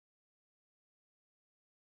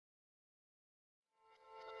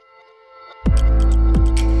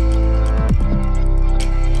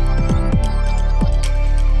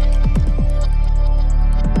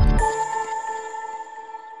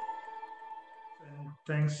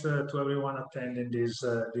Thanks to everyone attending this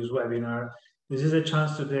webinar. This is a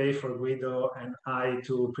chance today for Guido and I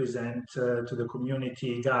to present to the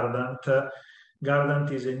community Gardant.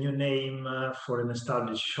 Gardant is a new name for an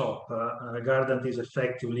established shop. Gardant is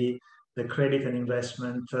effectively the credit and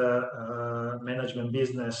investment management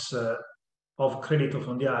business of Credito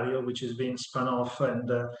Fondiario, which is being spun off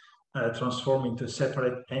and transformed into a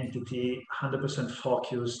separate entity, 100%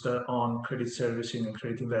 focused on credit servicing and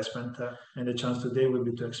credit investment. And the chance today will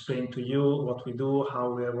be to explain to you what we do,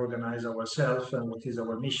 how we have organized ourselves, and what is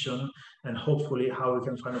our mission, and hopefully how we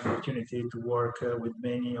can find an opportunity to work with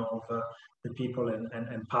many of the people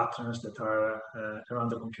and partners that are around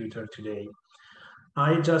the computer today.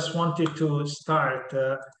 I just wanted to start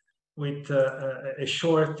with a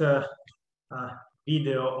short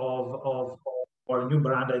video of our new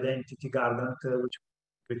brand identity, Gardant, which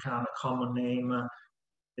will become a common name in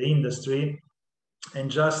the industry,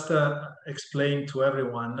 and just explain to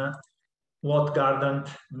everyone what Gardant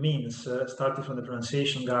means, starting from the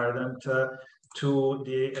pronunciation Gardant to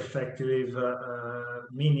the effective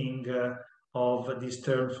meaning of this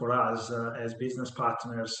term for us as business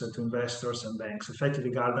partners to investors and banks.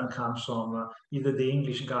 Effectively, Gardant comes from either the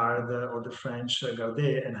English guard or the French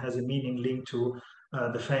garde, and has a meaning linked to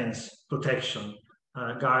defense, protection,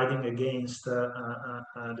 guarding against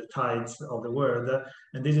the tides of the world.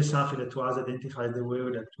 And this is something that to us identifies the way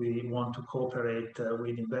that we want to cooperate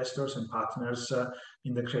with investors and partners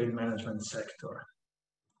in the credit management sector.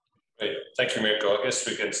 Great, thank you, Mirko. I guess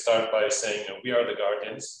we can start by saying we are the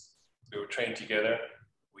Guardians. We were trained together,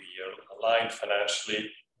 we are aligned financially,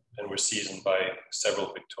 and we're seasoned by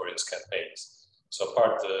several victorious campaigns. So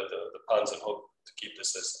apart the puns, and hope to keep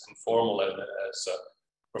this as informal and as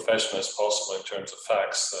professional as possible in terms of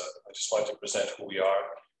facts, I just want to present who we are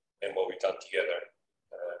and what we've done together.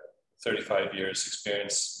 35 years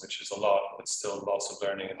experience, which is a lot, but still lots of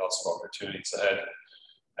learning and lots of opportunities ahead.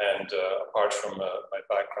 And apart from my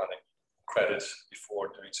background in credit before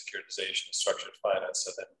doing securitization and structured finance,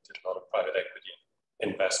 I then did a lot of private equity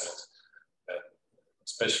investment,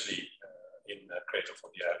 especially in Credito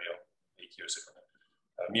Fondiario 8 years ago.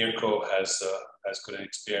 Mirko has good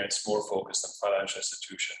experience, more focused on financial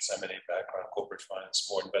institutions, M&A background, corporate finance,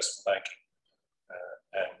 more investment banking,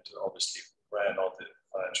 and obviously ran all the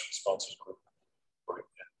financial sponsors group for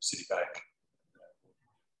Citibank.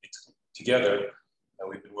 Together,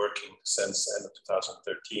 we've been working since the end of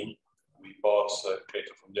 2013. We bought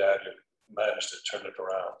Credito Fondiario, managed to turn it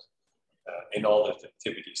around in all the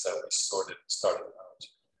activities that we started out,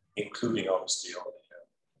 including obviously all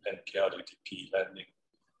the NPL, UTP, lending,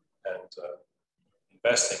 and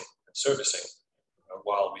investing and servicing,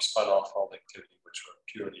 while we spun off all the activity which were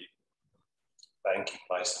purely banking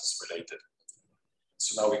license related.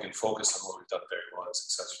 So now we can focus on what we've done very well and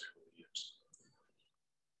successfully over the years.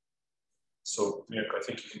 So, Mirko, I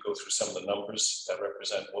think you can go through some of the numbers that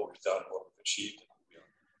represent what we've done, what we've achieved.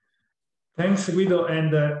 Thanks, Guido.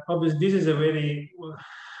 And obviously, this is a very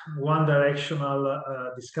one-directional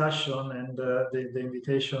discussion, and the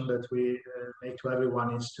invitation that we make to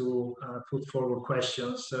everyone is to put forward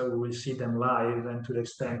questions. We will see them live, and to the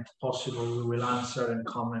extent possible, we will answer and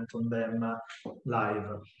comment on them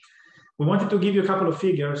live. We wanted to give you a couple of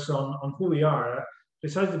figures on who we are,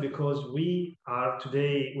 precisely because we have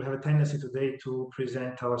a tendency today to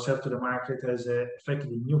present ourselves to the market as a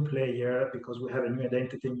effectively new player because we have a new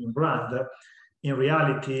identity, new brand. In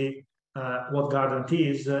reality, what Gardant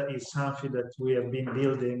is something that we have been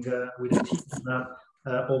building with a team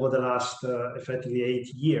over the last effectively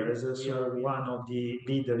 8 years. So we are one of the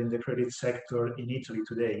leaders in the credit sector in Italy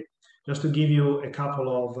today. Just to give you a couple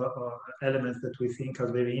of elements that we think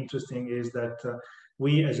are very interesting is that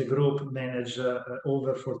we as a group manage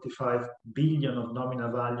over 45 billion of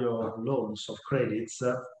nominal value of loans, of credits,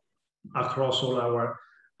 across all our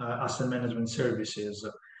asset management services.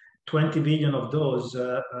 20 billion of those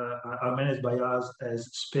are managed by us as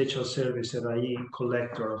special servicer, i.e.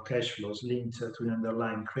 collector of cash flows linked to the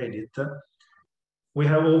underlying credit. We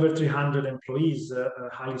have over 300 employees,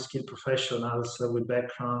 highly skilled professionals with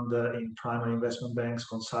background in primary investment banks,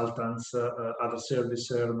 consultants, other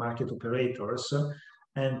servicer, market operators.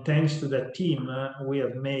 And thanks to that team, we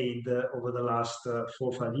have made over the last 4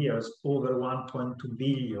 or 5 years over 1.2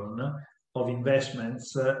 billion of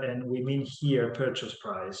investments, and we mean here purchase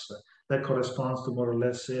price. That corresponds to more or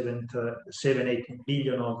less 7-8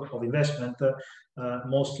 billion of investment,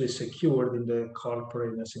 mostly secured in the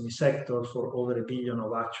corporate and SME sector for over 1 billion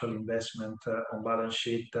of actual investment on balance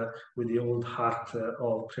sheet with the old heart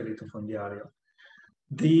of Credito Fondiario.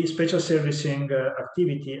 The special servicing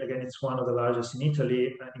activity, again, it's one of the largest in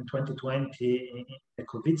Italy. In 2020, in a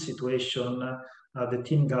COVID situation, the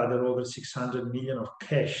team gathered over 600 million of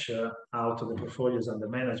cash out of the portfolios under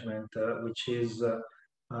management, which is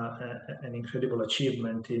an incredible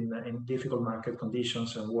achievement in difficult market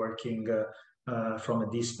conditions and working from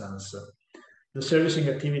a distance. The servicing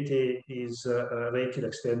activity is rated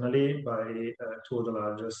externally by two of the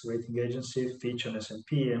largest rating agencies, Fitch and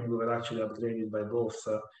S&P, and we were actually upgraded by both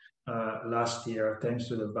last year thanks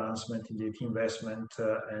to the advancement in the investment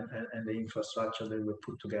and the infrastructure that we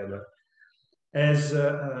put together. As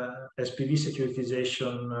SPV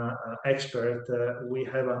securitization expert, we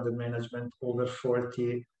have under management over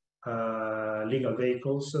 40 legal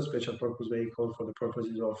vehicles, special purpose vehicles for the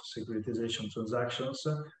purposes of securitization transactions.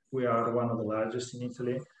 We are one of the largest in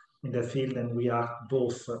Italy in that field, and we act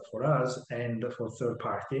both for us and for third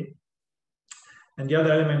party. And the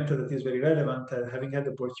other element that is very relevant, having had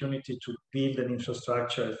the opportunity to build an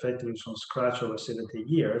infrastructure effectively from scratch over 70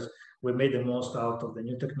 years, we made the most out of the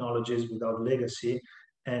new technologies without legacy.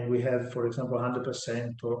 And we have, for example,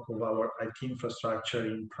 100% of our IT infrastructure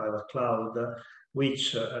in private cloud,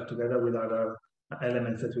 which together with other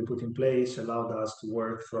elements that we put in place allowed us to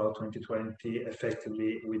work throughout 2020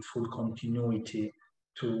 effectively with full continuity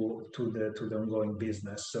to the ongoing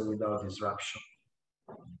business without disruption.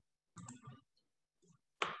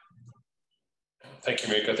 Thank you,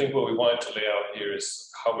 Mirko. I think what we wanted to lay out here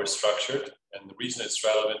is how we're structured. And the reason it's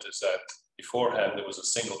relevant is that beforehand, there was a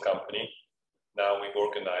single company. Now we've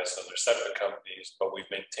organized under separate companies, but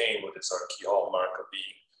we've maintained what is our key hallmark of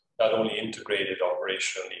being not only integrated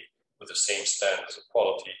operationally with the same standards of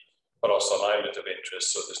quality, but also alignment of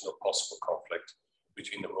interest, so there's no possible conflict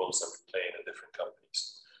between the roles that we play in the different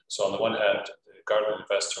companies. So on the one hand, the Gardant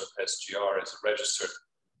Investor SGR is a registered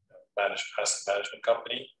asset management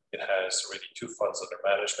company. It has already 2 funds under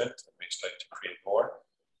management, and we expect to create more,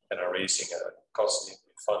 and are raising constantly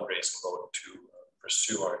fundraising mode to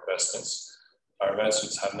pursue our investments. Our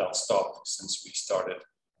investments have not stopped since we started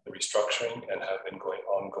the restructuring and have been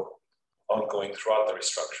ongoing throughout the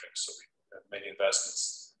restructuring. So we have made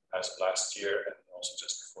investments as of last year and also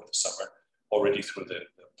just before the summer, already through the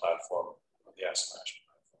platform of the asset management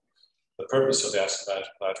platform. The purpose of the asset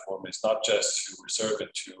management platform is not just to reserve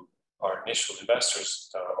it to our initial investors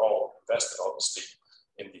that are all invested, obviously,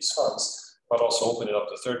 in these funds, but also open it up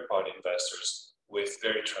to third-party investors with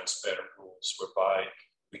very transparent rules, whereby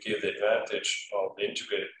we give the advantage of the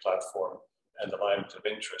integrated platform and alignment of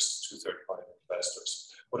interest to third-party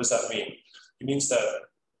investors. What does that mean? It means that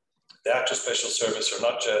the active special servicer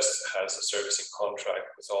not just has a servicing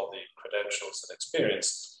contract with all the credentials and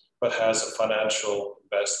experience, but has a financial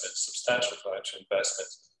investment, substantial financial investment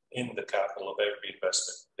in the capital of every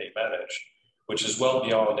investment they manage, which is well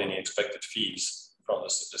beyond any expected fees from the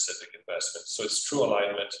specific investment. So it's true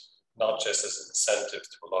alignment, not just as an incentive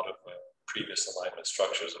to a lot of previous alignment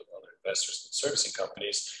structures of other investors and servicing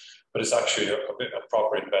companies, but it's actually a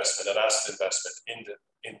proper investment, an asset investment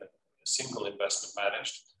in the single investment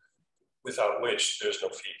managed, without which there's no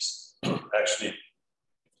fees. Actually,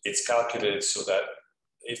 it's calculated so that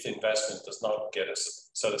if the investment does not get a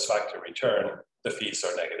satisfactory return, the fees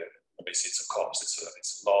are negative. Basically, it's a cost, it's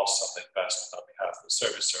a loss of the investment on behalf of the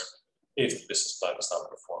servicer if the business plan does not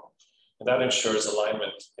perform. And that ensures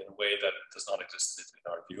alignment in a way that does not exist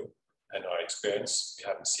in our view and our experience. We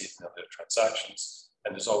haven't seen it in other transactions,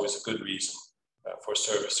 and there's always a good reason for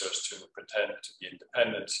servicers to pretend to be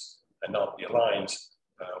independent and not be aligned.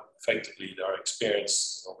 Effectively, our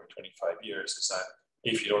experience over 25 years is that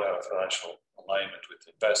if you don't have a financial alignment with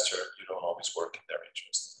the investor, you don't always work in their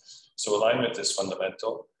interest. So alignment is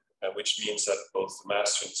fundamental, which means that both the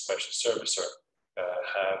master and the special servicer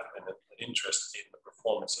have an interest in the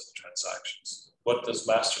performance of the transactions. What does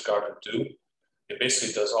Master Gardant do? It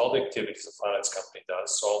basically does all the activities a finance company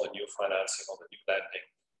does, so all the new financing, all the new lending,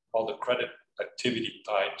 all the credit activity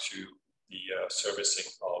tied to the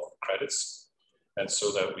servicing of credits. And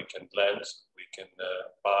so that we can lend, we can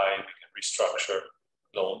buy, we can restructure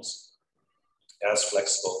loans as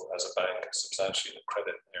flexible as a bank, substantially in the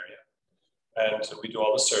credit area. And we do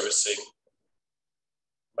all the servicing,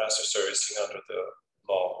 master servicing under the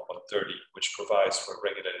law 130, which provides for a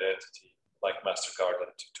regulated entity like Master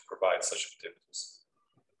Gardant to provide such activities.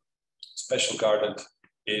 Special Gardant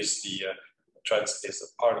is the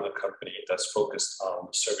part of the company that's focused on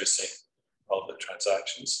the servicing of the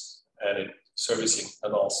transactions, and in servicing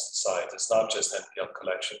on all sides. It's not just NPL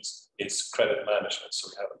collections, it's credit management. So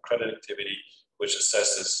we have a credit activity which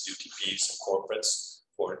assesses UTPs and corporates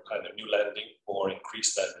for either new lending or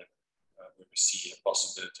increased lending, where we see a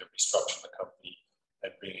possibility of restructuring the company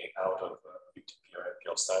and bringing it out of UTP or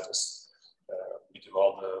NPL status. We do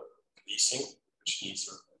all the leasing, which needs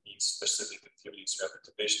specific activities. We have a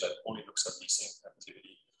division that only looks at leasing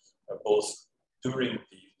activity, both during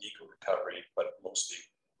the legal recovery, but mostly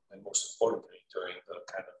and most importantly during the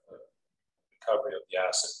kind of recovery of the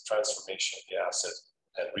asset, transformation of the asset,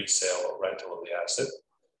 and resale or rental of the asset,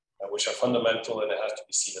 which are fundamental, and it has to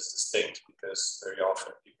be seen as distinct, because very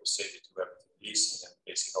often people say they do everything leasing and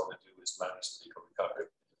basically all they do is manage the legal recovery.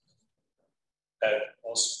 And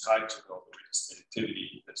also tied to all the real estate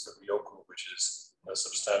activity is the RIOCO, which is a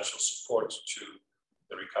substantial support to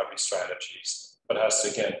the recovery strategies, but has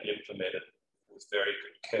to again be implemented with very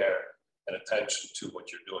good care and attention to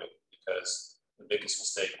what you're doing, because the biggest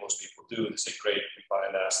mistake most people do, they say, great, we buy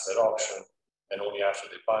an asset at auction, and only after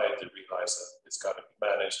they buy it, they realize that it's got to be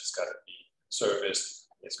managed, it's got to be serviced,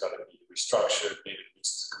 it's got to be restructured, maybe it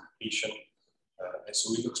needs completion. And so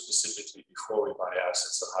we look specifically before we buy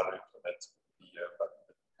assets on how to implement the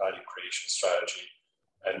value creation strategy,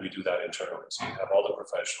 and we do that internally. So we have all the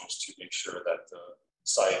professionals to make sure that the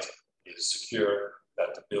site is secure,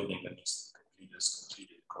 that the building that needs to be completed is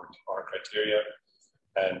completed according to our criteria,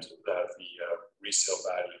 and that the resale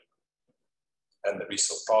value and the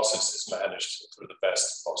resale process is managed through the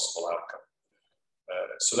best possible outcome.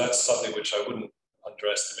 So that's something which I wouldn't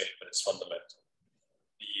underestimate, but it's fundamental.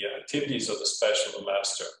 The activities of the special and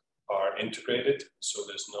master are integrated, so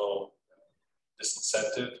there's no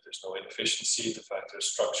disincentive, there's no inefficiency. The fact they're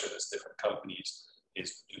structured as different companies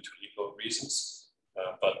is due to legal reasons,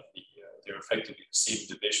 but they're effectively the same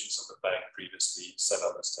divisions of the bank previously set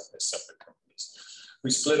up as separate companies. We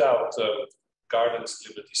split out Gardant's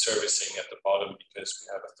Liberty Servicing at the bottom because we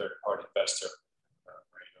have a third-party investor,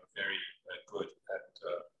 very good and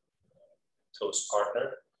close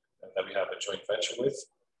partner that we have a joint venture with.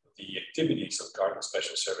 The activities of Gardant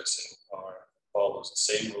Special Servicing follows the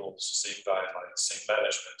same rules, same guidelines, same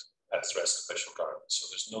management as the rest of Special Gardant. So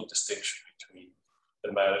there's no distinction between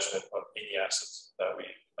the management of any asset that we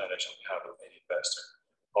manage on behalf of any investor.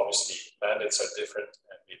 Obviously, mandates are different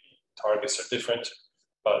and maybe targets are different,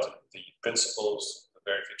 but the principles, the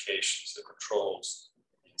verifications, the controls,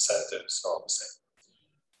 the incentives are all the same.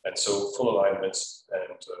 And so full alignments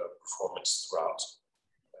and performance throughout.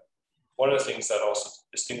 One of the things that also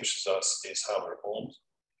distinguishes us is how we're owned.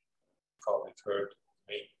 Probably heard,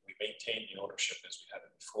 we maintain the ownership as we had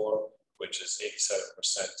it before, which is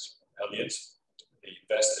 87% Elliott. They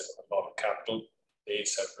invested a lot of capital. The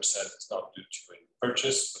 87% is not due to a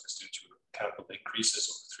purchase, but it's due to capital increases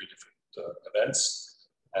over 3 different events.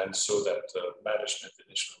 And so that management,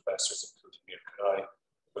 initial investors, including Mirko and I,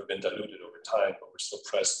 have been diluted over time, but we're still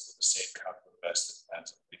present with the same capital invested at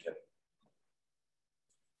the beginning.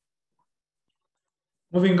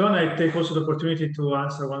 Moving on, I take also the opportunity to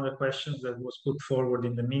answer one of the questions that was put forward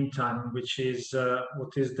in the meantime, which is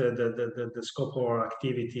what is the scope of our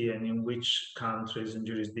activity and in which countries and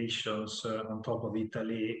jurisdictions on top of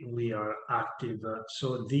Italy we are active.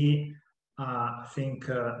 So the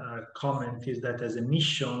comment is that as a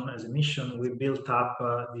mission, we built up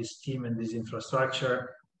this team and this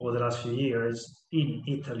infrastructure over the last few years in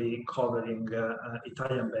Italy, covering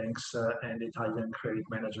Italian banks and Italian credit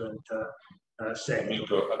management sector.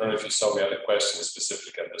 Nico, I don't know if you saw me had a question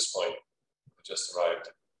specific at this point. I just arrived.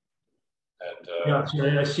 And, yeah,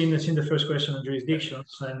 so I've seen the first question on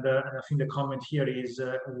jurisdictions, and I think the comment here is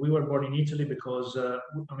we were born in Italy because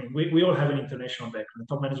I mean we all have an international background. The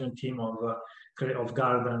top management team of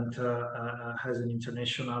Gardant has an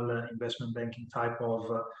international investment banking type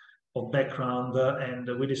of background,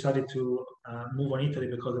 and we decided to move on Italy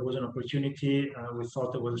because there was an opportunity. We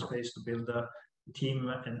thought there was a space to build a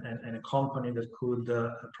team and a company that could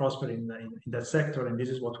prosper in that sector, and this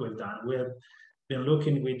is what we've done. We have been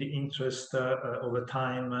looking with interest over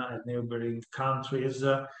time at neighboring countries.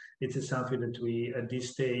 It is something that we, at this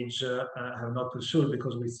stage, have not pursued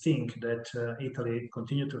because we think that Italy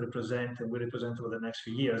continue to represent and will represent over the next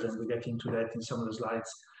few years, and we'll get into that in some of the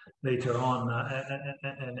slides later on,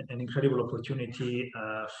 an incredible opportunity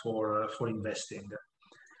for investing.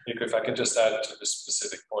 Nico, if I can just add to this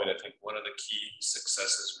specific point, I think one of the key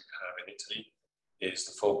successes we have in Italy is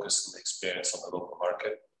the focus and the experience on the local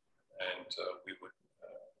market. And we would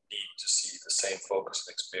need to see the same focus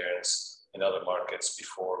and experience in other markets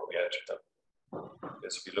before we enter them.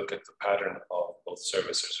 Because if you look at the pattern of both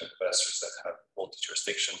servicers and investors that have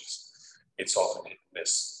multi-jurisdictions, it's often hit and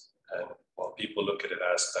miss. And while people look at it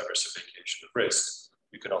as diversification of risk,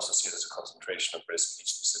 you can also see it as a concentration of risk in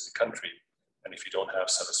each specific country. And if you don't have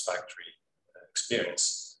satisfactory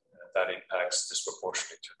experience, that impacts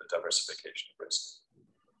disproportionately to the diversification of risk.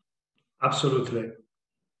 Absolutely.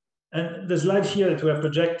 And the slide here that we are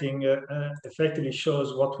projecting effectively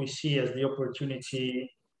shows what we see as the opportunity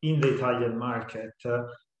in the Italian market.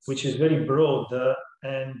 which is very broad.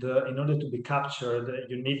 In order to be captured,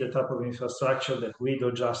 you need the type of infrastructure that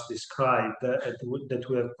Guido just described, that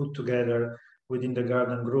we have put together within the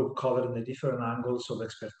Gardant Group, covering the different angles of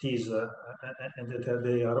expertise, and that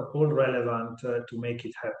they are all relevant to make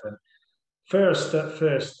it happen. First,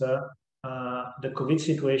 the COVID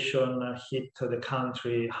situation hit the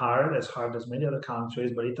country hard as many other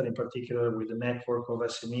countries, but Italy in particular, with the network of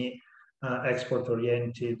SME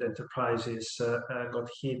export-oriented enterprises, got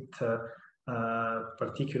hit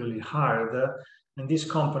particularly hard. And these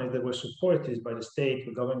companies that were supported by the state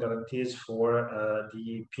with government guarantees for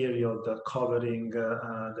the period covering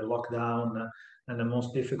the lockdown and the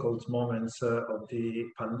most difficult moments of the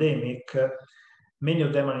pandemic, many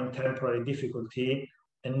of them are in temporary difficulty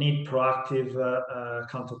and need proactive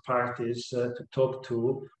counterparties to talk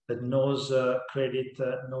to, that knows credit,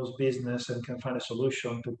 knows business, and can find a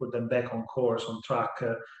solution to put them back on course, on track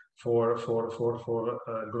for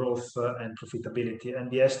growth and profitability.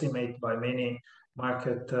 And the estimate by many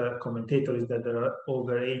market commentators is that there are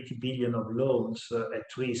over 80 billion of loans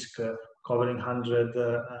at risk, covering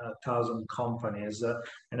 100,000 companies.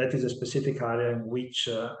 And that is a specific area in which,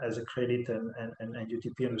 as a credit and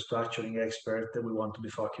UTP and restructuring expert, we want to be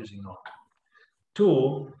focusing on.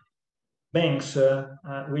 Two, banks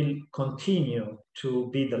will continue to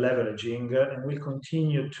be the leveraging and will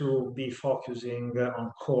continue to be focusing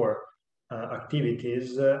on core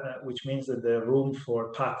activities, which means that the room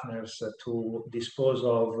for partners to dispose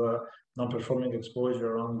of non-performing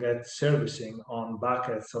exposure, on get servicing on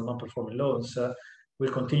buckets of non-performing loans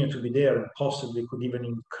will continue to be there and possibly could even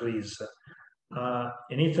increase.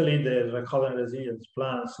 In Italy, the recovery and resilience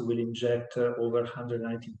plans will inject over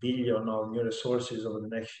 190 billion of new resources over the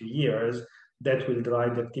next few years. That will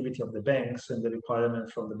drive the activity of the banks and the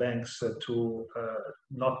requirement from the banks to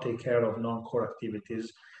not take care of non-core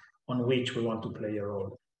activities on which we want to play a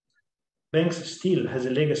role. Banks still has a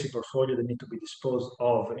legacy portfolio that need to be disposed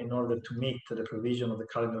of in order to meet the provision of the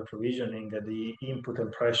calendar provisioning, the input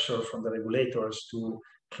and pressure from the regulators to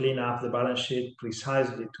clean up the balance sheet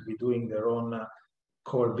precisely to be doing their own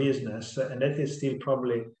core business. And that is still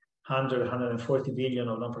probably 100, 140 billion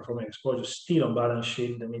of non-performing exposure still on balance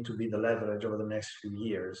sheet that need to be the leverage over the next few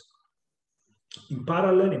years. In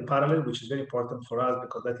parallel, which is very important for us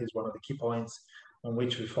because that is one of the key points on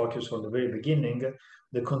which we focus from the very beginning,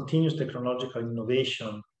 the continuous technological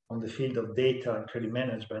innovation on the field of data and credit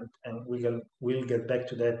management, and we'll get back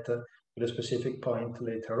to that with a specific point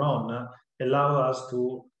later on, allow us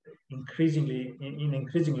to in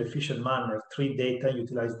increasingly efficient manner treat data,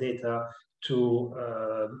 utilize data to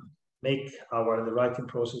make the writing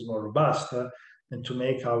process more robust and to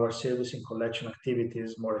make our servicing collection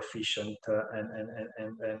activities more efficient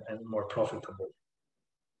and more profitable.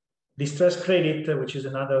 Distressed credit, which is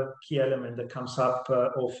another key element that comes up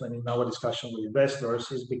often in our discussion with investors,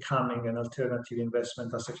 is becoming an alternative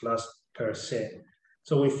investment asset class per se.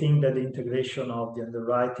 So we think that the integration of the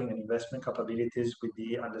underwriting and investment capabilities with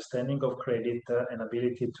the understanding of credit and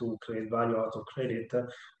ability to create value out of credit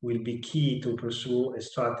will be key to pursue a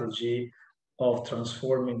strategy of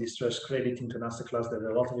transforming distressed credit into an asset class that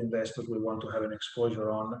a lot of investors will want to have an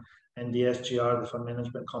exposure on. And the SGR, the fund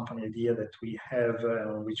management company idea that we have,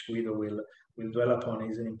 which Guido will dwell upon,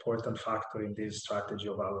 is an important factor in this strategy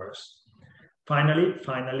of ours.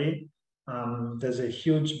 Finally, there's a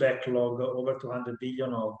huge backlog, over 200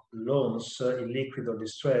 billion of loans, illiquid or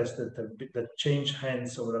distressed, that changed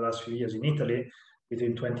hands over the last few years in Italy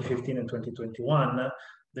between 2015 and 2021,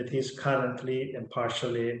 that is currently and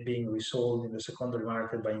partially being resold in the secondary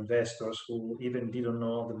market by investors who even didn't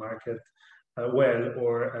know the market well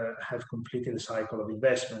or have completed the cycle of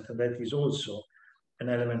investment. And that is also an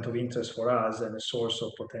element of interest for us and a source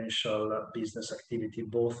of potential business activity,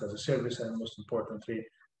 both as a service and most importantly,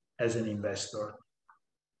 as an investor.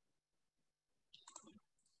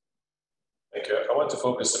 Thank you. I want to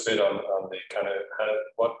focus a bit on the kind of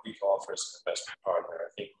what we offer as an investment partner.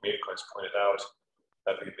 I think Mirko has pointed out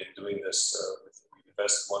that we've been doing this, we've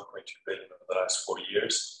invested 1.2 billion over the last 4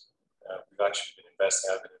 years. We've actually been investing,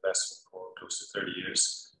 I've been investing for close to 30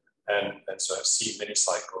 years. And so I've seen many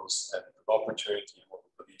cycles, and the opportunity, what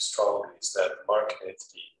we believe strongly is that the market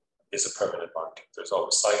is a permanent market. There's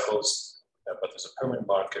always cycles, but there's a permanent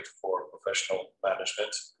market for professional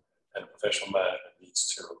management, and professional management leads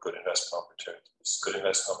to good investment opportunities. Good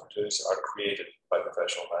investment opportunities are created by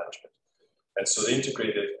professional management. And so the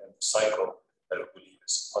integrated cycle that we believe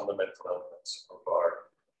is a fundamental element of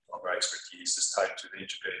our expertise is tied to the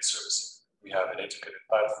integrated servicing. We have an integrated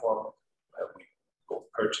platform. We both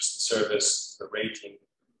purchase and service. The rating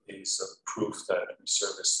is a proof that we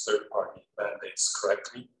service third-party mandates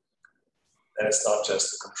correctly. And it's not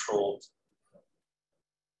just a controlled,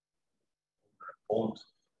 owned,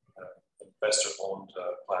 investor-owned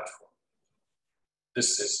platform.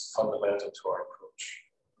 This is fundamental to our approach.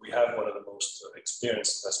 We have one of the most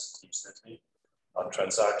experienced investment teams in Italy. On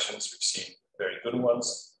transactions, we've seen very good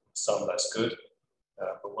ones, some less good.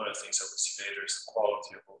 But one of the things that we see later is the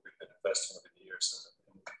quality of what we've been investing over the years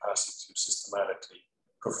and the capacity to systematically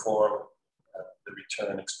perform the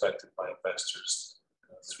return expected by investors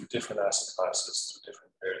through different asset classes, through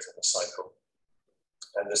different periods of the cycle.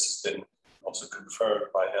 And this has been also confirmed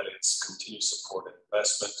by Elliot's continued support and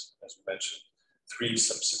investment. As we mentioned, 3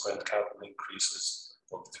 subsequent capital increases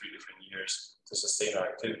over 3 different years to sustain our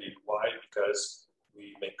activity. Why? Because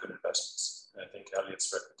we make good investments. And I think Elliot's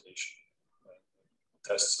reputation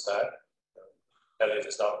attests to that. Elliot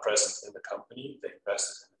is not present in the company. They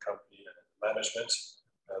invested in the company and in the management.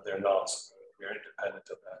 They're not. We're independent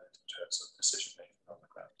of that in terms of decision making on the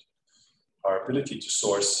ground. Our ability to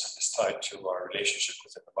source is tied to our relationship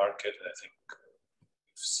within the market. And I think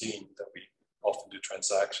we've seen that we often do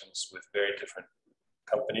transactions with very different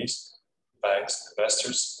companies, banks, and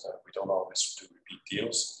investors. We don't always do repeat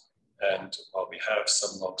deals. And while we have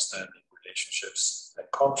some long-standing relationships and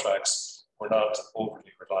contracts, we're not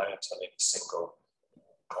overly reliant on any single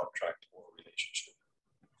contract or relationship.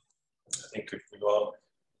 I think if we want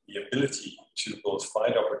the ability to both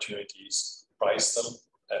find opportunities, price them,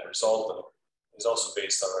 and resolve them is also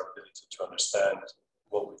based on our ability to understand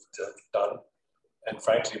what we've done and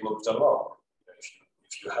frankly what we've done wrong.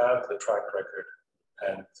 If you have the track record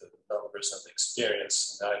and the numbers and the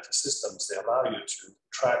experience in the IT systems, they allow you to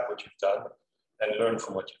track what you've done and learn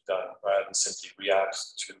from what you've done rather than simply react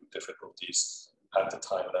to difficulties at the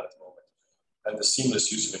time and at the moment. And the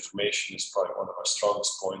seamless use of information is probably one of our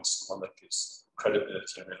strongest points, one that gives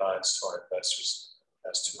credibility and reliance to our investors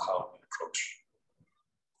as to how we approach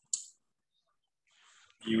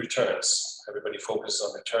the returns. Everybody focuses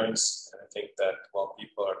on returns, and I think that while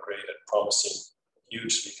people are great at promising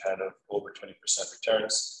hugely kind of over 20%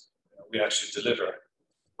 returns, we actually deliver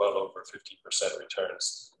well over 15%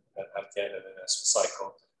 returns at the end of the investment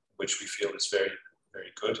cycle, which we feel is very,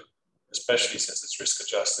 very good, especially since it's risk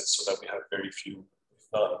adjusted, so that we have very few, if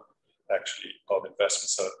none, actually, of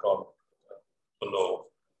investments that have gone below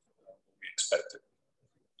what we expected.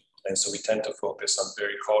 And so we tend to focus on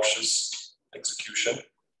very cautious execution,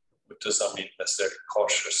 which does not mean necessarily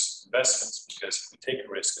cautious investments, because if we take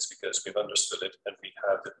a risk, it's because we've understood it and we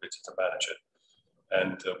have the ability to manage it.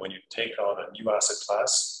 And when you take on a new asset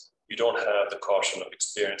class, you don't have the caution of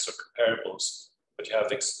experience or comparables, but you have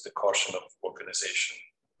the caution of organization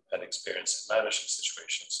and experience in managing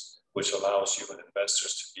situations, which allows you and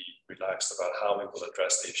investors to be relaxed about how we will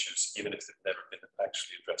address the issues, even if they've never been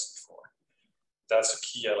actually addressed before. That's a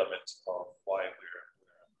key element of why we're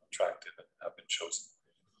attractive and have been chosen.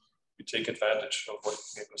 We take advantage of what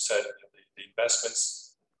Mirko said, the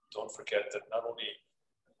investments. Don't forget that not only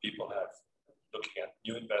people have looking at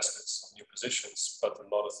new investments, new positions, but a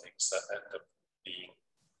lot of things that end up being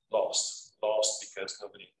lost. Lost because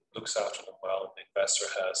nobody looks after them well. The investor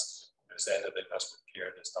has, there's the end of the investment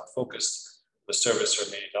period, is not focused. The servicer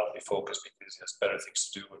may not be focused because he has better things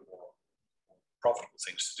to do and more profitable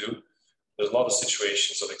things to do. There's a lot of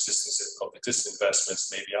situations of existing investments,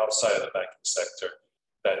 maybe outside of the banking sector,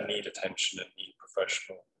 that need attention and need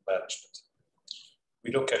professional management.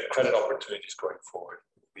 We look at credit opportunities going forward.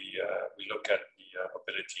 We look at the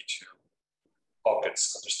ability to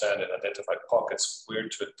understand and identify pockets where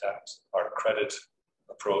to adapt our credit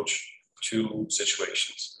approach to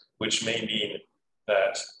situations, which may mean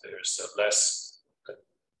that there's less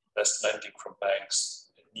lending from banks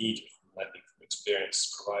and need for lending from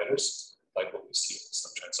experienced providers, like what we see in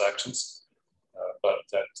some transactions, but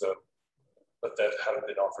that haven't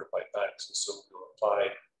been offered by banks. And so we'll apply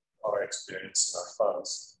our experience and our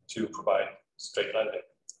funds to provide straight lending.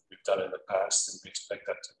 We've done in the past, and we expect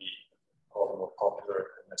that to be all the more popular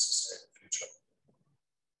and necessary in the future.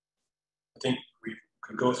 I think we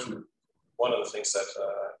could go through one of the things that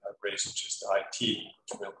I've raised, which is the IT,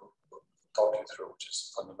 which we'll talk you through, which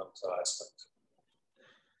is a fundamental aspect.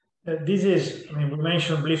 This is, I mean, we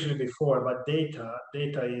mentioned briefly before, but data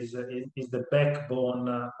is the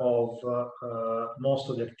backbone of most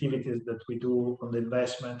of the activities that we do on the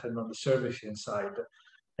investment and on the servicing side.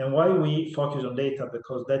 And why we focus on data?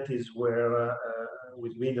 Because that is where,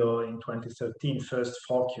 with Guido in 2013, first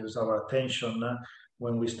focused our attention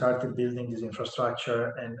when we started building this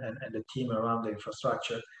infrastructure and the team around the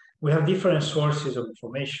infrastructure. We have different sources of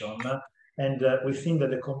information, and we think that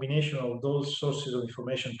the combination of those sources of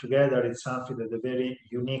information together is something that is very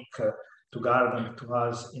unique to Gardant, to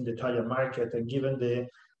us in the Italian market. And given the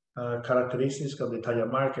characteristics of the Italian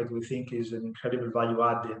market, we think is an incredible value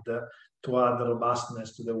added to add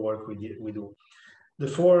robustness to the work we do. The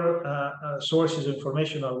four sources of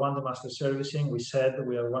information are: one, the master servicing. We said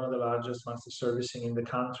we are one of the largest master servicing in the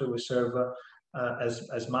country. We serve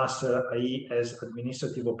as master, i.e. as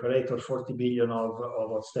administrative operator, 40 billion of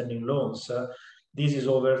outstanding loans. This is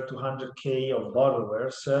over 200K of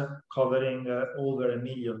borrowers, covering over 1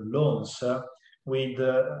 million loans, with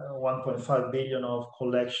 1.5 billion of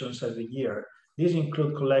collections every year. These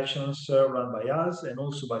include collections run by us and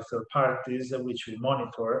also by third parties, which we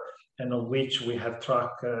monitor and of which we have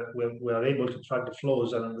we are able to track the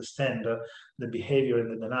flows and understand the behavior and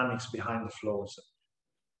the dynamics behind the flows.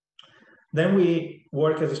 Then we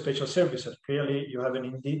work as a special servicer. Clearly, you have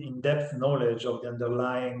an in-depth knowledge of the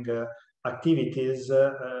underlying activities.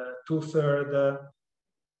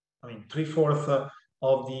 Three-fourths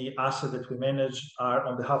of the assets that we manage are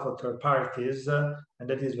on behalf of third parties, and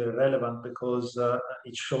that is very relevant because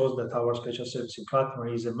it shows that our special servicing platform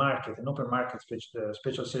is an open market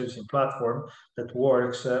special servicing platform that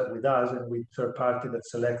works with us and with third party that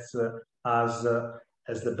selects us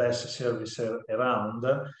as the best servicer around.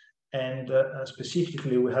 And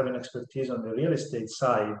specifically, we have an expertise on the real estate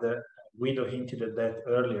side. Guido hinted at that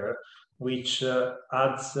earlier, which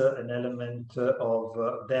adds an element of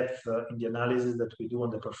depth in the analysis that we do on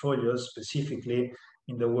the portfolios, specifically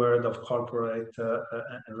in the world of corporate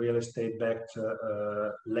and real estate-backed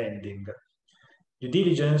lending. Due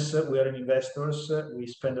diligence, we are investors. We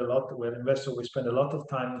spend a lot of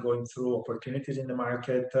time going through opportunities in the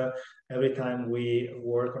market. Every time we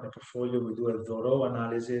work on a portfolio, we do a thorough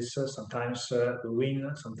analysis. Sometimes we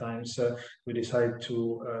win, sometimes we decide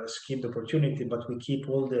to skip the opportunity, but we keep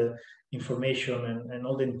all the information and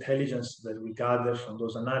all the intelligence that we gather from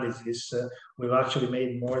those analyses. We've actually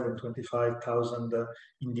made more than 25,000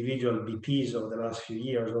 individual BPs over the last few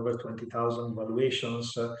years, over 20,000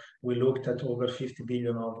 valuations. We looked at over 50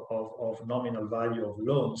 billion of nominal value of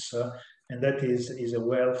loans. And that is a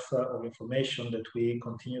wealth of information that we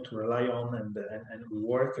continue to rely on and we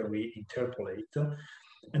work and we interpolate.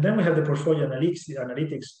 And then we have the portfolio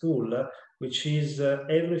analytics tool, which is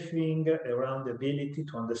everything around the ability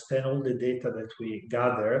to understand all the data that we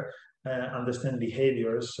gather, understand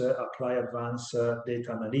behaviors, apply advanced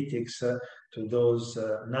data analytics to those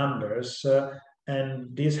numbers.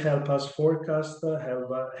 And this help us forecast,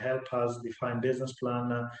 help us define business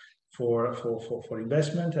plan for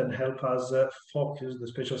investment, and help us focus the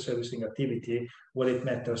special servicing activity where it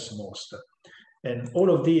matters most. And all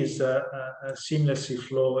of these seamlessly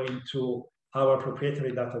flow into our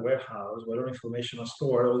proprietary data warehouse, where all information is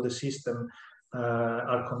stored. All the systems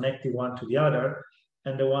are connected one to the other.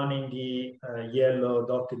 And the one in the yellow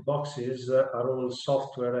dotted boxes are all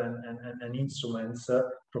software and instruments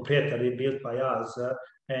proprietary, built by us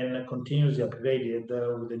and continuously upgraded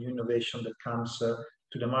with the new innovation that comes to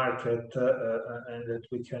the market and that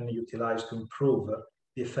we can utilize to improve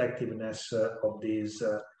the effectiveness of these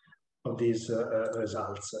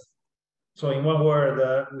results. So in one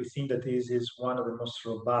word, we think that this is one of the most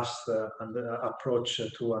robust approach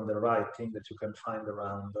to underwriting that you can find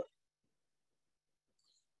around.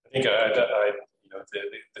 I think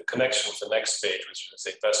the connection with the next page, which is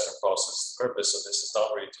the investment process. The purpose of this is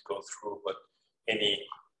not really to go through what any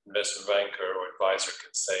investment banker or advisor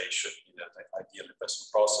can say should be the ideal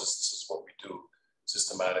investment process. This is what we do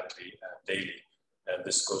systematically and daily. And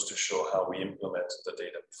this goes to show how we implemented the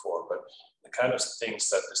data before. But the kind of things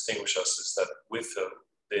that distinguish us is that with the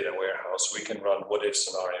data warehouse, we can run what-if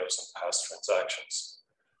scenarios on past transactions.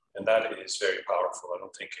 And that is very powerful. I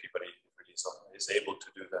don't think anybody really is able to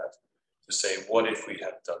do that, to say, what if we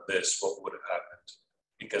had done this, what would have happened?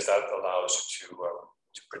 Because that allows you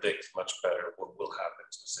to predict much better what will happen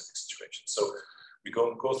in specific situations. So we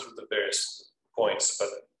go through the various points, but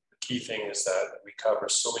the key thing is that we cover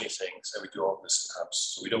so many things and we do all this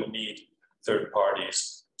in-house. So we don't need third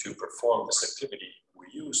parties to perform this activity. We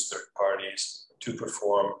use third parties to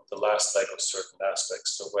perform the last leg of certain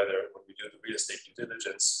aspects. So whether when we do the real estate due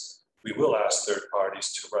diligence, we will ask third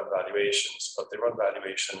parties to run valuations, but they run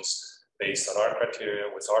valuations based on our criteria,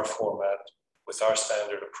 with our format, with our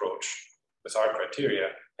standard approach, with our criteria,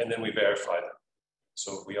 and then we verify them.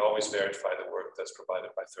 So we always verify the work that's provided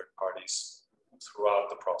by third parties throughout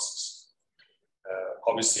the process.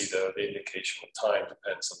 Obviously, the indication of time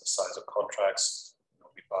depends on the size of contracts.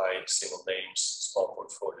 We buy single names, small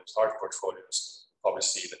portfolios, large portfolios.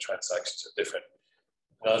 Obviously, the transactions are different.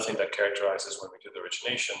 Another thing that characterizes when we do the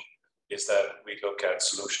origination is that we look at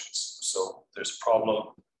solutions. So there's a problem,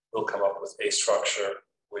 we'll come up with a structure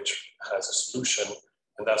which has a solution,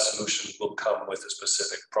 And that solution will come with a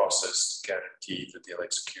specific process to guarantee the deal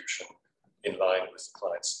execution in line with the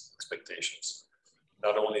client's expectations.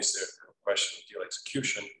 Not only is there a question of deal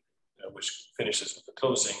execution, which finishes with the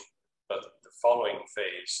closing, but the following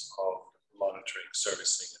phase of monitoring,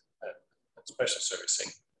 servicing, and special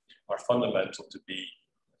servicing are fundamental to be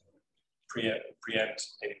preempt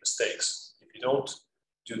any mistakes. If you don't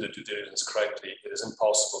do the due diligence correctly, it is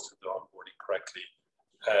impossible to do onboarding correctly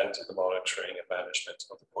and the monitoring and management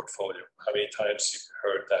of the portfolio. How many times you've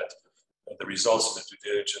heard that the results of the due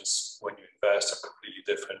diligence when you invest are completely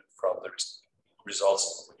different from the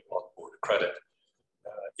results when you onboard a credit?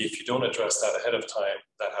 If you don't address that ahead of time,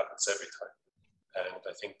 that happens every time. And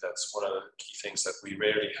I think that's one of the key things that we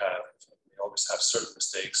rarely have. We always have certain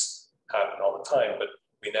mistakes happen all the time, but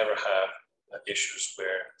we never have issues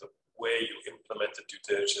where the way you implement the due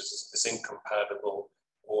diligence is incompatible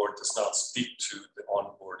or does not speak to the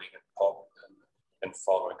onboarding and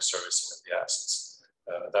following servicing of the assets.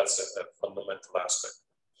 That's a fundamental aspect.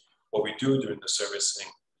 What we do during the servicing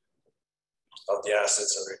of the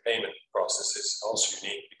assets and repayment process is also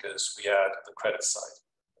unique because we add the credit side.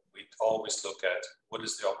 We always look at what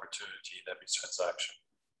is the opportunity in every transaction,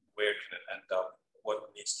 where can it end up, what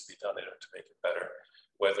needs to be done in order to make it better,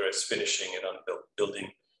 whether it's finishing an unbuilt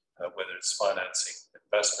building, whether it's financing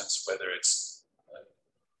investments, whether it's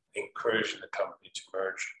encouraging the company to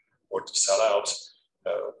merge or to sell out,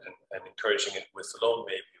 and encouraging it with a loan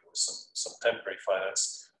maybe or some temporary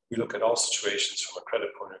finance. We look at all situations from a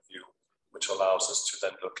credit point of view, which allows us to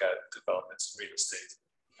then look at developments in real estate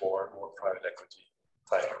or more private equity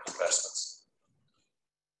type investments.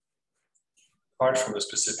 Apart from the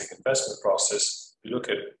specific investment process, we look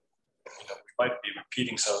at, we might be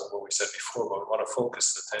repeating some of what we said before, but we want to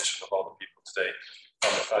focus the attention of all the people today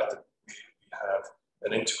on the fact that we have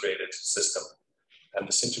an integrated system. And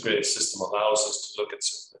this integrated system allows us to look at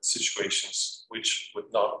situations which would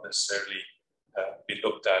not necessarily be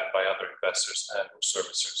looked at by other investors and or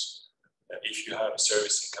servicers. If you have a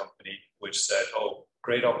servicing company which said, oh,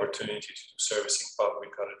 great opportunity to do servicing, but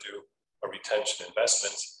we've got to do a retention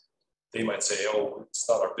investment, they might say, oh, it's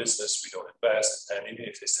not our business, we don't invest. And even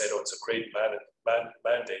if they said, oh, it's a great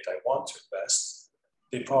mandate, I want to invest,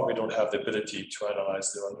 they probably don't have the ability to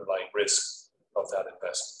analyze the underlying risk of that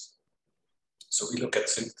investment. So we look at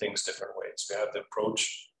things different ways. We have the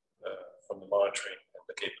approach from the monitoring and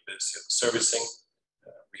the capability of the servicing.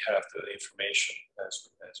 We have the information, as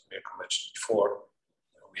Mirko mentioned before.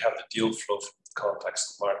 We have the deal flow from the contacts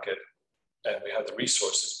of the market, and we have the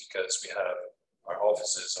resources because we have our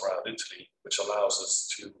offices around Italy, which allows us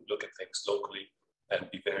to look at things locally and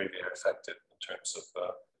be very, very effective in terms of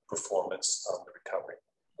performance on the recovery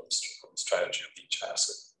of the strategy of each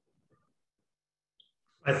asset.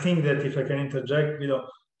 I think that if I can interject,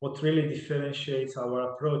 what really differentiates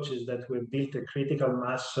our approach is that we've built a critical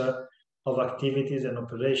mass of activities and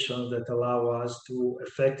operations that allow us to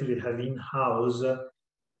effectively have in-house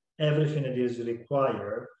everything that is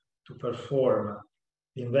required to perform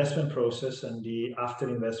the investment process and the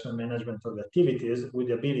after-investment management of the activities with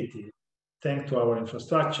the ability, thanks to our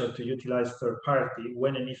infrastructure, to utilize third party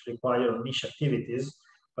when and if required on niche activities,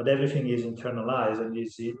 but everything is internalized and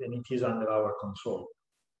it is under our control,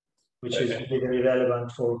 which is very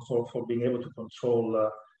relevant for being able to control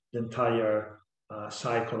the entire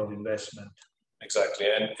cycle of investment. Exactly,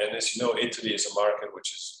 and as you know, Italy is a market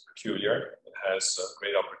which is peculiar. It has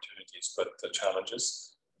great opportunities, but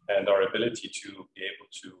challenges, and our ability to be able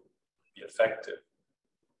to be effective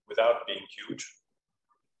without being huge.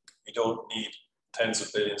 We don't need tens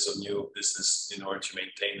of billions of new business in order to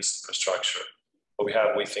maintain this infrastructure. But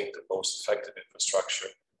we think, the most effective infrastructure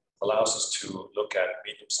allows us to look at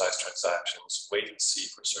medium-sized transactions, wait and see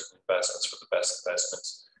for certain investments, for the best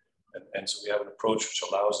investments. And so we have an approach which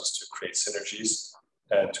allows us to create synergies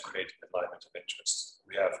and to create alignment of interest.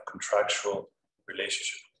 We have a contractual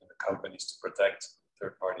relationship between the companies to protect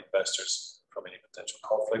third-party investors from any potential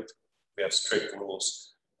conflict. We have strict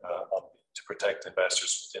rules to protect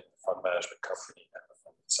investors within the fund management company and the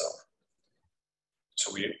fund itself.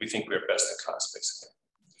 So we think we're best in class, basically.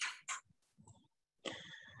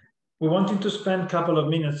 We wanted to spend a couple of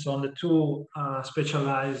minutes on the two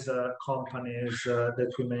specialized companies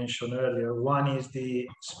that we mentioned earlier. One is the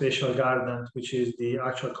Special Gardant, which is the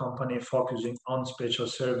actual company focusing on special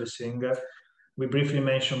servicing. We briefly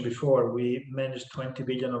mentioned before, we manage 20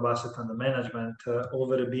 billion of assets under management,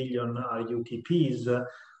 over 1 billion are UTPs.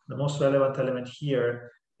 The most relevant element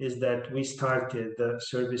here is that we started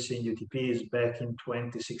servicing UTPs back in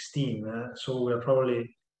 2016. So we're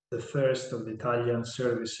probably the first of the Italian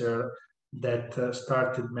servicer that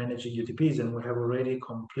started managing UTPs, and we have already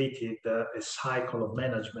completed a cycle of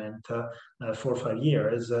management for 5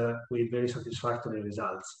 years with very satisfactory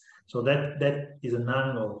results. So that is an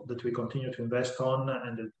angle that we continue to invest on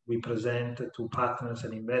and that we present to partners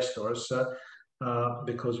and investors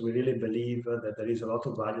because we really believe that there is a lot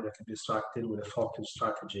of value that can be extracted with a focused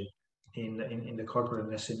strategy in the corporate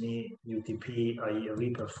and SME UTP, i.e.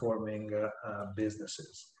 reperforming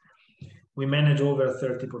businesses. We manage over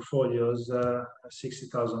 30 portfolios,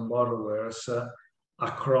 60,000 borrowers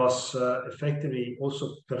across effectively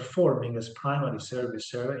also performing as primary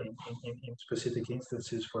servicer in specific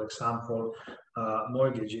instances, for example,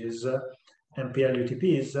 mortgages, NPL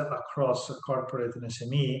UTPs across corporate and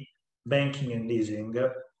SME, banking and leasing,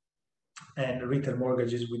 and retail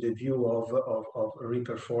mortgages with a view of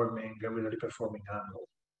reperforming with a reperforming angle.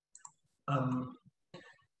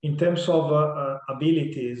 In terms of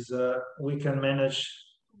abilities, we can manage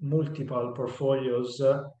multiple portfolios,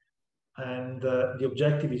 and the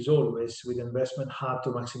objective is always with investment hub to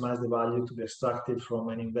maximize the value to be extracted from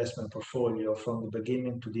an investment portfolio from the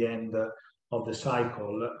beginning to the end of the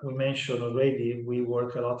cycle. We mentioned already we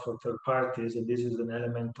work a lot for third parties, and this is an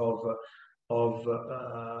element of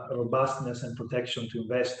robustness and protection to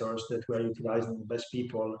investors that we are utilizing the best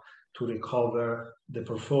people to recover the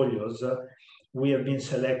portfolios. We have been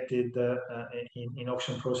selected in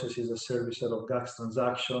auction processes as servicer of GACS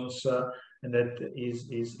transactions, and that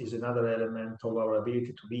is another element of our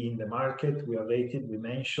ability to be in the market. We are rated, we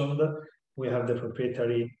mentioned. We have the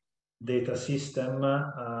proprietary data system.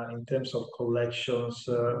 In terms of collections,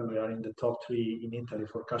 we are in the top 3 in Italy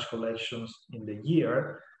for cash collections in the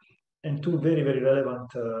year. And 2 very, very relevant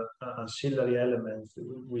ancillary elements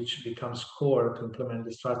which becomes core to implement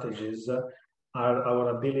the strategies are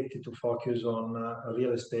our ability to focus on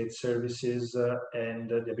real estate services and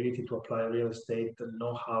the ability to apply real estate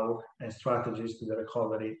know-how and strategies to the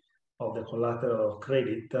recovery of the collateral of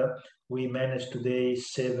credit. We manage today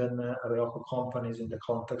 7 REOCO companies in the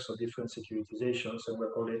context of different securitizations, and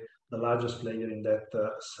we're probably the largest player in that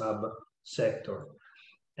sub-sector.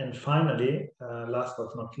 And finally, last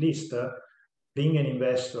but not least, being an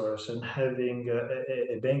investor and having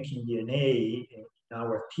a banking DNA in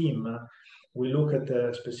our team, we look at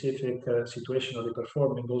a specific situation of the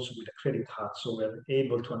performing also with the credit hub. So we're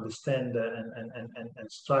able to understand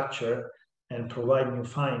and structure and provide new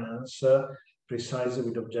finance precisely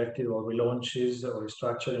with the objective of relaunches or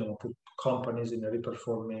restructuring or put companies in a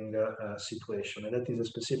reperforming situation. And that is a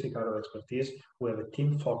specific area of expertise. We have a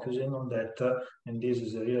team focusing on that, and this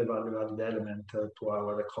is a really value-added element to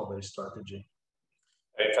our recovery strategy.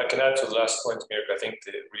 If I can add to the last point, Mirko, I think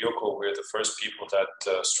the REOCO, we're the first people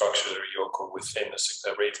that structured the REOCO within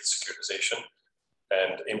a rated securitization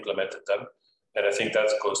and implemented them. And I think that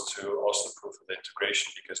goes to also proof of the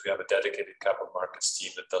integration, because we have a dedicated capital markets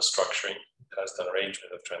team that does structuring, has done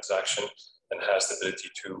arrangement of transaction, and has the ability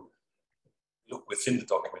to look within the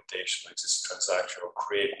documentation of existing transaction or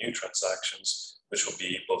create new transactions, which will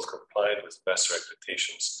be both compliant with investor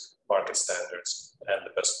expectations, market standards, and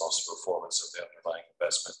the best possible performance of the underlying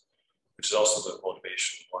investment, which is also the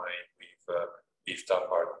motivation why we've beefed up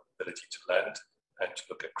our ability to lend and to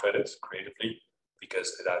look at credit creatively,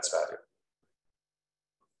 because it adds value.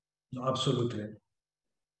 No, absolutely.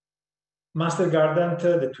 Master Gardant,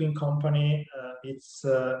 the twin company,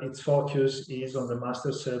 its focus is on the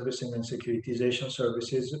master servicing and securitization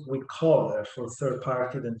services. We cover for third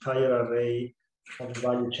party the entire array of the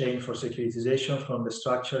value chain for securitization, from the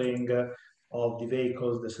structuring of the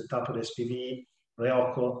vehicles, the setup of the SPV,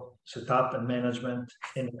 REOCO, setup and management,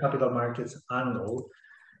 in the capital markets angle.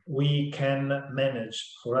 We can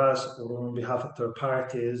manage for us or on behalf of third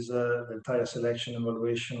parties the entire selection and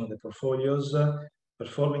evaluation of the portfolios,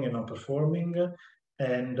 performing and non-performing.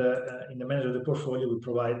 And in the management of the portfolio, we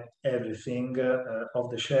provide everything off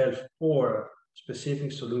the shelf or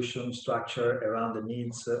specific solution structure around the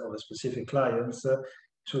needs of the specific clients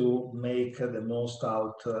to make the most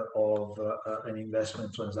out of an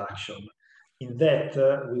investment transaction. In that,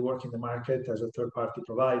 we work in the market as a third-party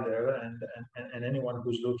provider, and anyone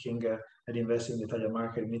who's looking at investing in the Italian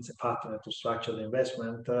market needs a partner to structure the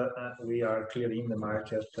investment. We are clearly in the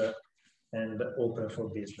market and open for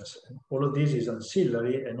business. All of this is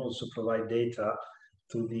ancillary and also provide data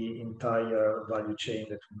to the entire value chain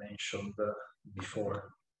that we mentioned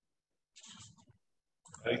before.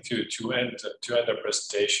 I think to end our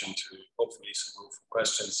presentation, to hopefully some room for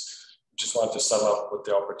questions, just want to sum up what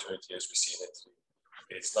the opportunity is we see in Italy.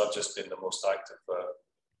 It's not just been the most active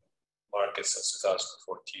market since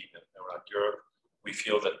 2014 around Europe. We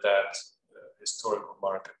feel that historical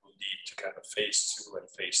market will lead to kind of phase 2 and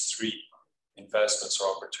phase 3 investments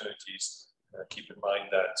or opportunities, keep in mind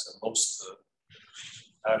that most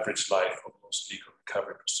average life of most legal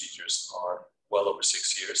recovery procedures are well over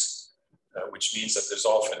 6 years, which means that there's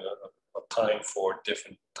often a time for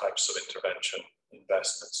different types of intervention,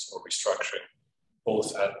 investments, or restructuring,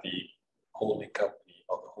 both at the holding company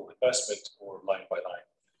of the whole investment or line by line.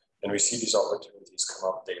 And we see these opportunities come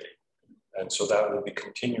up daily. And so that will be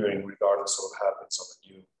continuing regardless of what happens on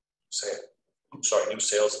the new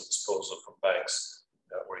sales and disposal from banks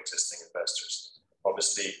or existing investors.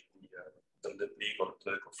 Obviously, the legal and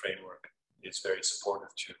political framework is very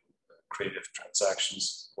supportive to creative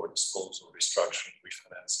transactions for disposal, restructuring,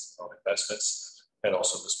 refinancing of investments, and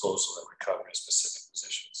also disposal and recovery of specific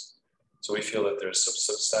positions. So we feel that there's some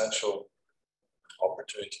substantial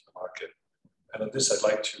opportunity in the market. And on this, I'd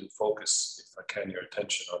like to focus, if I can, your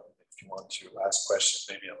attention on, if you want to ask questions,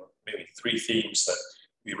 maybe 3 themes that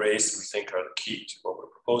we raised and we think are the key to what we're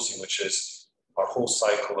proposing, which is our whole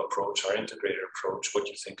cycle approach, our integrated approach. What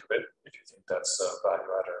do you think of it? If you think that's value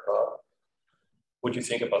added or not. What do you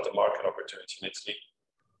think about the market opportunity in Italy,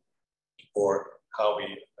 or how we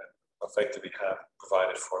effectively have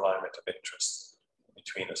provided for alignment of interest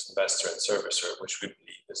between us investor and servicer, which we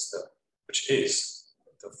believe is the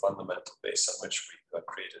fundamental base on which we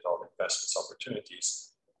created all the investments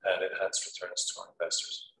opportunities and enhanced returns to our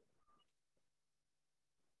investors.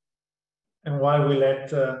 And while we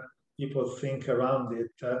let people think around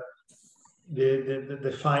it,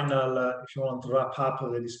 the final, if you want to wrap up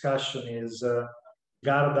of the discussion, is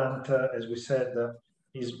Gardant, as we said,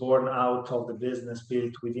 is born out of the business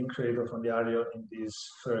built within Credito Fondiario in these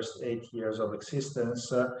first 8 years of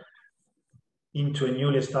existence into a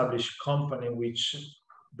newly established company which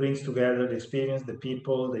brings together the experience, the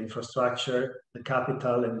people, the infrastructure, the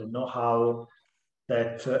capital, and the know-how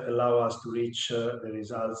that allow us to reach the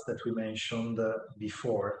results that we mentioned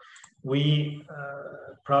before. We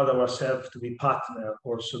proud of ourselves to be partner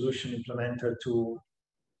or solution implementer to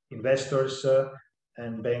investors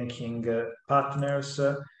and banking partners.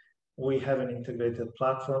 We have an integrated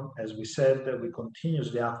platform. As we said, we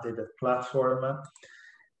continuously update that platform.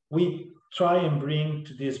 We try and bring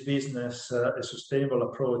to this business a sustainable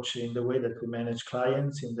approach in the way that we manage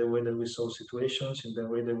clients, in the way that we solve situations, in the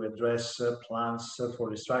way that we address plans for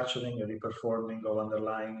restructuring and reperforming of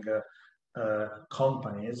underlying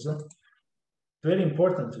companies. Very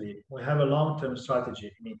importantly, we have a long-term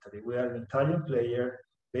strategy in Italy. We are an Italian player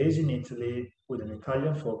based in Italy with an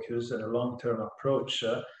Italian focus and a long-term approach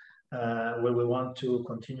where we want to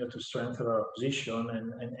continue to strengthen our position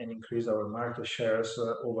and increase our market shares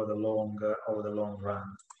over the long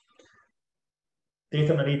run.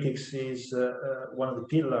 Data analytics is one of the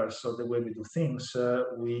pillars of the way we do things.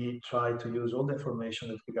 We try to use all the information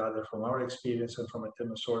that we gather from our experience and from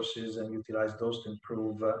internal sources and utilize those to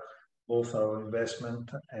improve both our investment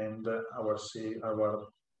and our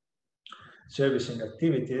servicing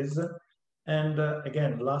activities. And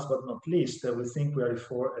again, last but not least, we think we are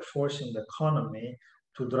forcing the economy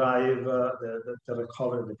to drive the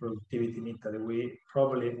recovery of the productivity in Italy.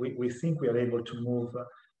 We think we are able to move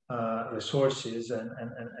resources and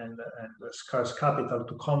scarce capital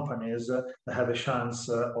to companies that have a chance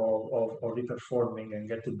of reperforming and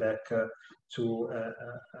getting back to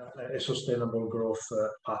a sustainable growth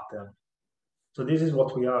pattern. So this is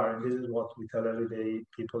what we are, and this is what we tell everyday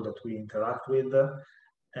people that we interact with.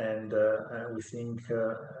 And we think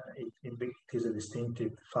it is a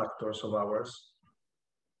distinctive factors of ours.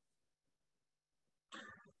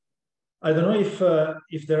 I don't know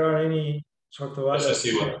if there are any sort of other... I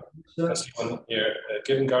see one here.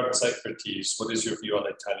 Given Gardant's expertise, what is your view on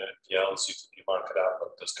Italian NPLs, UTP market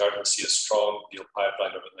outlook? Does Gardant see a strong deal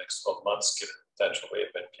pipeline over the next 12 months, given the potential wave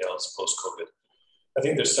of NPLs post-COVID? I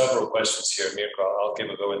think there's several questions here, Mirko. I'll give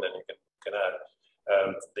a go and then you can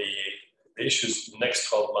add. The issues next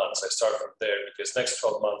 12 months, I start from there because next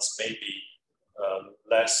 12 months may be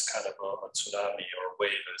less kind of a tsunami or a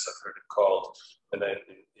wave, as I've heard it called, and then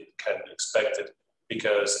it can be expected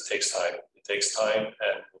because it takes time. It takes time,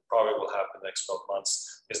 and what probably will happen the next 12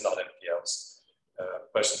 months is not NPLs.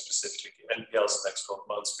 Question specifically, NPLs in the next 12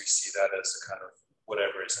 months, we see that as a kind of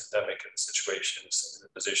whatever is endemic in the situations, in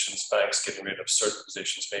the positions, banks getting rid of certain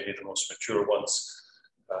positions, maybe the most mature ones,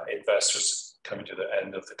 investors coming to the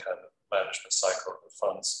end of the kind of management cycle of the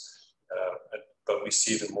funds. But we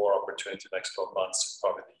see the more opportunity the next 12 months,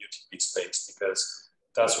 probably the UTP space, because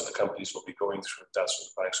that's what the companies will be going through. That's what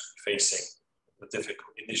the banks will be facing, the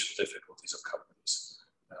initial difficulties of companies.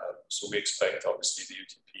 So we expect, obviously, the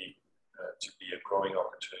UTP to be a growing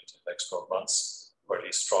opportunity in the next 12 months, or at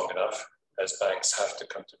least strong enough, as banks have to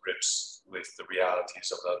come to grips with the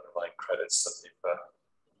realities of the underlying credits that they've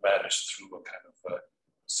managed through a kind of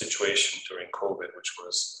situation during COVID, which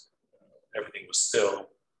was everything was still,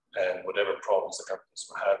 and whatever problems the companies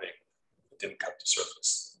were having, it didn't come to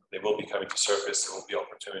surface. They will be coming to surface, there will be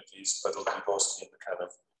opportunities, but it'll be mostly in the kind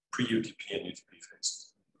of pre-UTP and UTP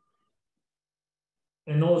phase.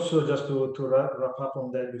 And also, just to wrap up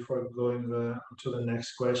on that before going to the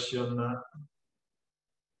next question,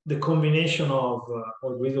 the combination of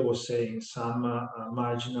what Guido was saying, some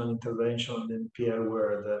marginal intervention in the PR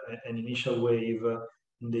world, an initial wave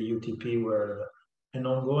in the UTP world, an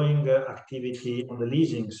ongoing activity on the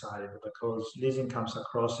leasing side, because leasing comes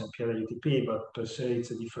across in PR UTP, but per se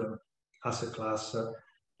it's a different asset class,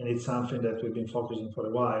 and it's something that we've been focusing for a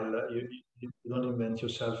while. You don't invent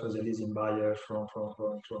yourself as a leasing buyer from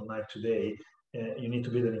night to day. You need to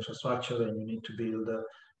build an infrastructure, and you need to build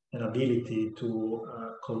an ability to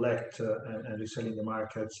collect and resell in the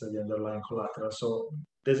markets the underlying collateral. So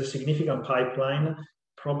there's a significant pipeline,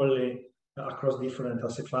 probably across different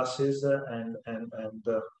asset classes and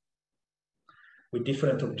with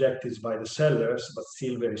different objectives by the sellers, but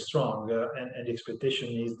still very strong. And the expectation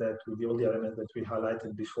is that with all the elements that we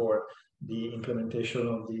highlighted before, the implementation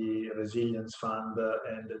of the resilience fund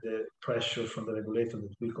and the pressure from the regulator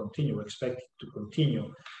that will continue, expect to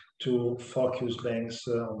continue to focus banks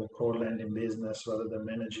on the core lending business rather than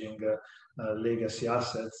managing legacy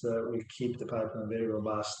assets, will keep the pipeline very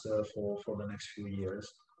robust for the next few years.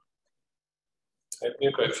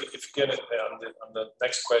 Mirko, if you get it on the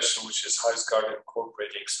next question, which is how is Gardant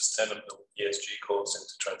incorporating sustainable ESG goals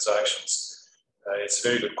into transactions? It's a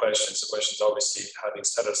very good question. So the question is obviously, having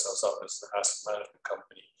set ourselves up as an asset management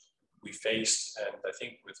company, we faced, and I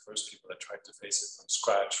think with most people are trying to face it from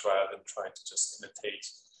scratch rather than trying to just imitate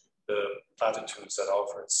the platitudes that are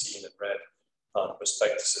often seen and read on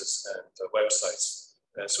prospectuses and websites.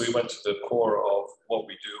 So we went to the core of what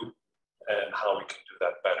we do and how we can do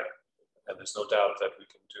that better. And there's no doubt that we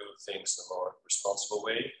can do things in a more responsible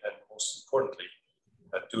way, and most importantly,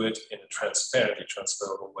 do it in a transparently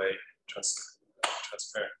transferable way,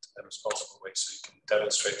 transparent and responsible way, so you can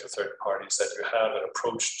demonstrate to third parties that you have an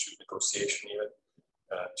approach to negotiation, even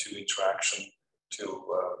to interaction, to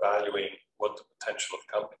valuing what the potential of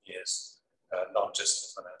the company is, not just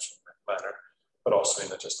in a financial manner, but also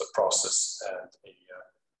in just a process and a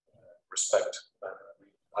respect manner.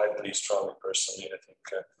 I believe strongly personally, I think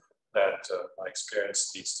that my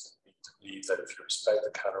experience leads me to believe that if you respect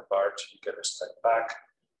the counterpart, you get respect back.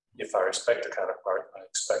 If I respect the counterpart, I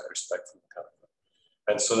expect respect from the counterpart.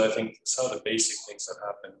 And so I think some of the basic things that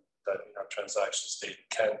happen that in our transaction state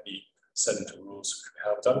can be set into rules, which we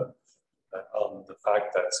have done. On the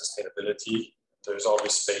fact that sustainability, there's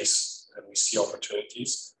always space and we see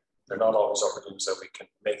opportunities. They're not always opportunities that we can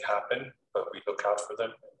make happen, but we look out for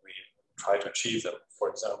them and we try to achieve them. For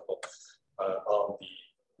example, on the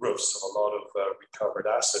roofs of a lot of recovered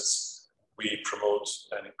assets, we promote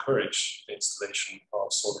and encourage the installation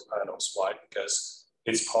of solar panels. Why? Because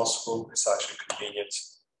it's possible, it's actually convenient,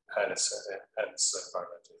 and it's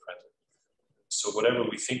environmentally friendly. So whatever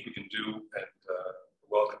we think we can do, and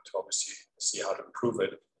welcome to obviously see how to improve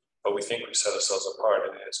it, but we think we've set ourselves apart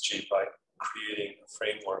in ESG by creating a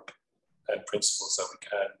framework and principles that we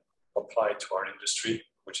can apply to our industry,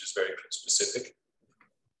 which is very specific,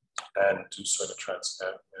 and do so in a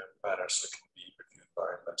transparent manner so it can be reviewed by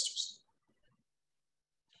our investors.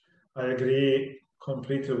 I agree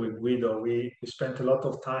completely with Guido. We spent a lot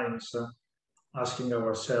of times asking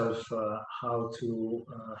ourselves how to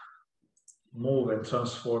move and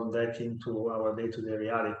transform that into our day-to-day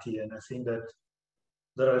reality. And I think that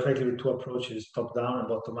there are effectively two approaches, top-down and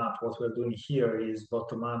bottom-up. What we're doing here is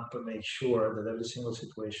bottom-up to make sure that every single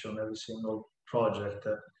situation, every single project,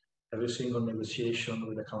 every single negotiation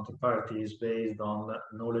with the counterparty is based on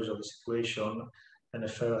knowledge of the situation and a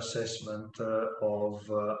fair assessment of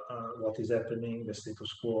what is happening, the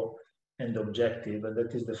status quo, and the objective. And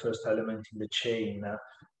that is the first element in the chain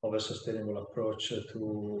of a sustainable approach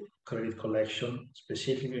to credit collection,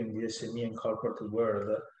 specifically in the SME and corporate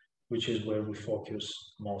world, which is where we focus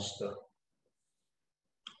most.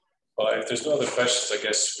 Well, if there's no other questions, I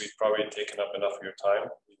guess we've probably taken up enough of your time.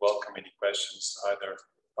 We welcome any questions either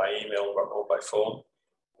by email or by phone,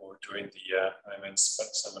 or during the IMN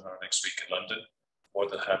seminar next week in London. More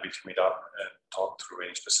than happy to meet up and talk through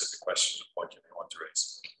any specific questions or point you may want to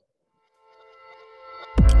raise.